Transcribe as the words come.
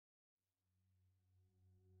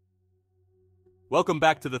Welcome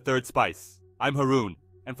back to The Third Spice. I'm Haroon,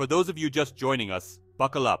 and for those of you just joining us,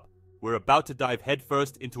 buckle up. We're about to dive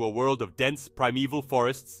headfirst into a world of dense, primeval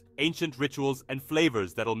forests, ancient rituals, and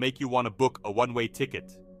flavors that'll make you want to book a one-way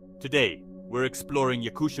ticket. Today, we're exploring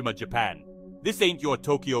Yakushima, Japan. This ain't your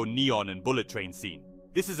Tokyo neon and bullet train scene.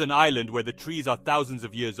 This is an island where the trees are thousands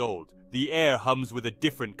of years old, the air hums with a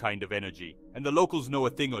different kind of energy, and the locals know a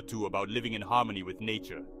thing or two about living in harmony with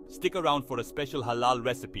nature. Stick around for a special halal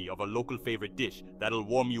recipe of a local favorite dish that'll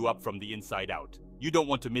warm you up from the inside out. You don't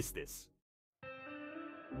want to miss this.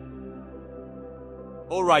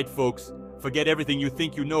 Alright folks, forget everything you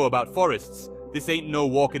think you know about forests. This ain't no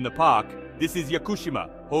walk in the park. This is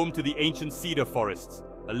Yakushima, home to the ancient cedar forests,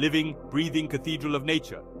 a living, breathing cathedral of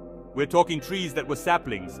nature. We're talking trees that were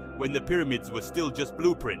saplings when the pyramids were still just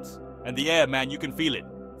blueprints. And the air, man, you can feel it.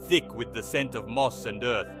 Thick with the scent of moss and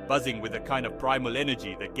earth, buzzing with a kind of primal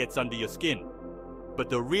energy that gets under your skin. But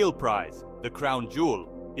the real prize, the crown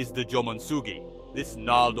jewel, is the Jomonsugi. This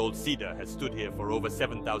gnarled old cedar has stood here for over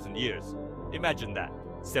 7,000 years. Imagine that.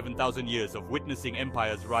 7,000 years of witnessing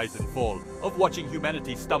empires rise and fall, of watching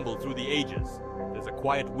humanity stumble through the ages. There's a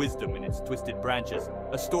quiet wisdom in its twisted branches,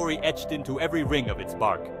 a story etched into every ring of its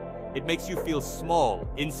bark. It makes you feel small,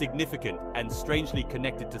 insignificant, and strangely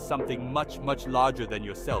connected to something much, much larger than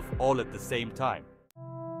yourself, all at the same time.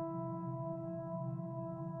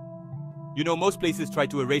 You know, most places try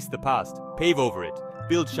to erase the past, pave over it,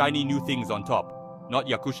 build shiny new things on top. Not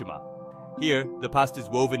Yakushima. Here, the past is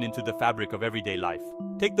woven into the fabric of everyday life.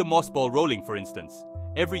 Take the moss ball rolling, for instance.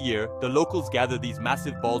 Every year, the locals gather these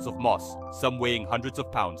massive balls of moss, some weighing hundreds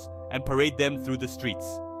of pounds, and parade them through the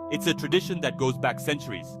streets. It's a tradition that goes back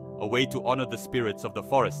centuries, a way to honor the spirits of the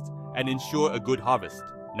forest and ensure a good harvest.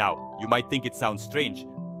 Now, you might think it sounds strange,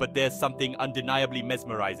 but there's something undeniably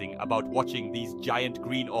mesmerizing about watching these giant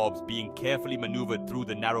green orbs being carefully maneuvered through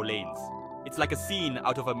the narrow lanes. It's like a scene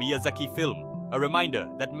out of a Miyazaki film, a reminder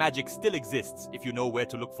that magic still exists if you know where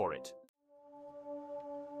to look for it.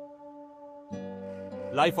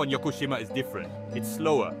 Life on Yakushima is different. It's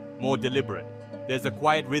slower, more deliberate. There's a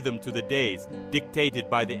quiet rhythm to the days, dictated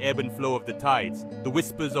by the ebb and flow of the tides, the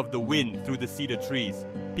whispers of the wind through the cedar trees.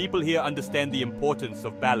 People here understand the importance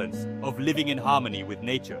of balance, of living in harmony with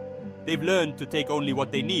nature. They've learned to take only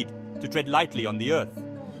what they need, to tread lightly on the earth.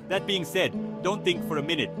 That being said, don't think for a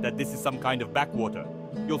minute that this is some kind of backwater.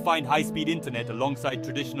 You'll find high-speed internet alongside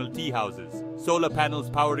traditional tea houses, solar panels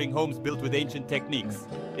powering homes built with ancient techniques.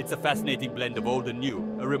 It's a fascinating blend of old and new,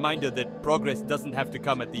 a reminder that progress doesn't have to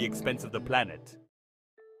come at the expense of the planet.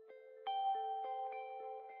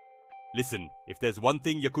 Listen, if there's one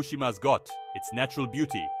thing Yakushima's got, it's natural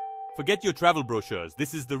beauty. Forget your travel brochures,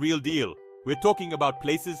 this is the real deal. We're talking about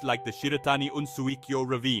places like the Shiratani Unsuikyo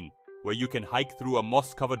Ravine, where you can hike through a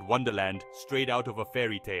moss-covered wonderland straight out of a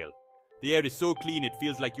fairy tale. The air is so clean it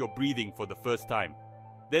feels like you're breathing for the first time.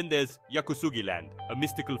 Then there's Yakusugi Land, a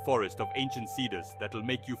mystical forest of ancient cedars that'll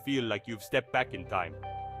make you feel like you've stepped back in time.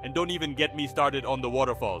 And don't even get me started on the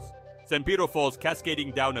waterfalls. Sempiro Falls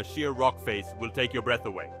cascading down a sheer rock face will take your breath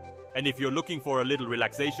away. And if you're looking for a little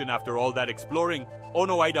relaxation after all that exploring,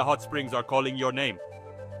 Onoida Hot Springs are calling your name.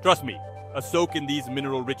 Trust me, a soak in these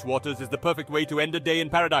mineral-rich waters is the perfect way to end a day in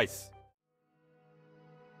paradise.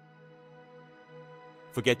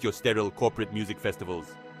 Forget your sterile corporate music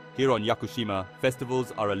festivals. Here on Yakushima,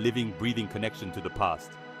 festivals are a living, breathing connection to the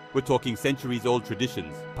past. We're talking centuries-old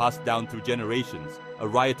traditions, passed down through generations, a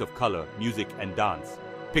riot of color, music, and dance.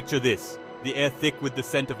 Picture this, the air thick with the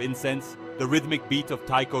scent of incense, the rhythmic beat of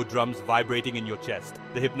taiko drums vibrating in your chest,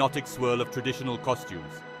 the hypnotic swirl of traditional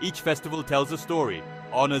costumes. Each festival tells a story,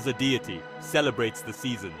 honors a deity, celebrates the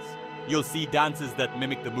seasons. You'll see dances that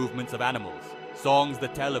mimic the movements of animals, songs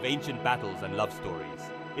that tell of ancient battles and love stories.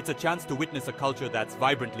 It's a chance to witness a culture that's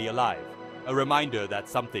vibrantly alive, a reminder that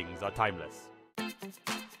some things are timeless.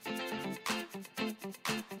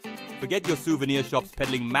 Forget your souvenir shops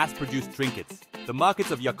peddling mass-produced trinkets. The markets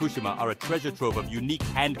of Yakushima are a treasure trove of unique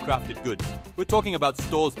handcrafted goods. We're talking about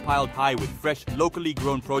stalls piled high with fresh, locally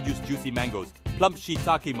grown produce, juicy mangoes, plump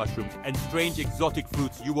shiitake mushrooms, and strange exotic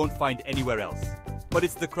fruits you won't find anywhere else. But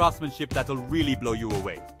it's the craftsmanship that'll really blow you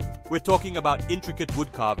away. We're talking about intricate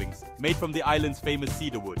wood carvings made from the island's famous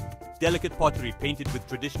cedar wood, delicate pottery painted with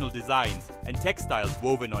traditional designs, and textiles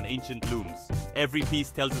woven on ancient looms. Every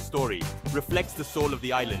piece tells a story, reflects the soul of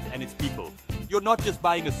the island and its people. You're not just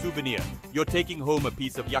buying a souvenir, you're taking home a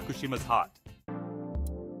piece of Yakushima's heart.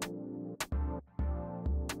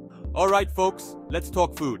 Alright folks, let's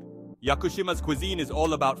talk food. Yakushima's cuisine is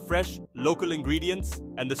all about fresh, local ingredients,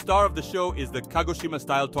 and the star of the show is the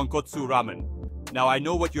Kagoshima-style Tonkotsu Ramen. Now I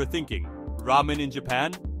know what you're thinking, ramen in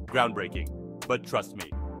Japan? Groundbreaking. But trust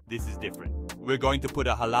me, this is different. we're going to put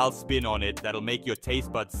a halal spin on it that'll make your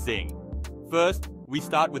taste buds sing. First, we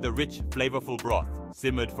start with a rich, flavorful broth,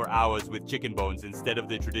 simmered for hours with chicken bones instead of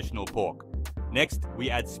the traditional pork. Next, we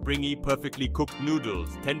add springy, perfectly cooked noodles,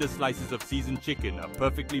 tender slices of seasoned chicken, a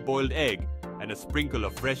perfectly boiled egg, and a sprinkle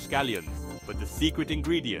of fresh scallions. But the secret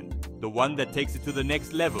ingredient, the one that takes it to the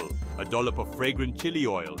next level, a dollop of fragrant chili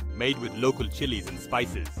oil, made with local chilies and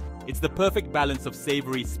spices. It's the perfect balance of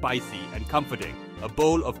savory, spicy, and comforting, a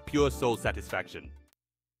bowl of pure soul satisfaction.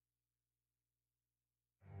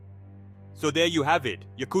 So there you have it,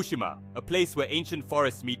 Yakushima, a place where ancient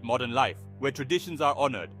forests meet modern life, where traditions are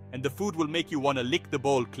honored, and the food will make you want to lick the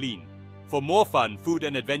bowl clean. For more fun, food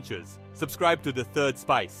and adventures, subscribe to The Third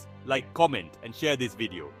Spice, like, comment, and share this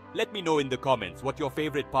video. Let me know in the comments what your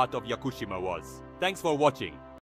favorite part of Yakushima was. Thanks for watching.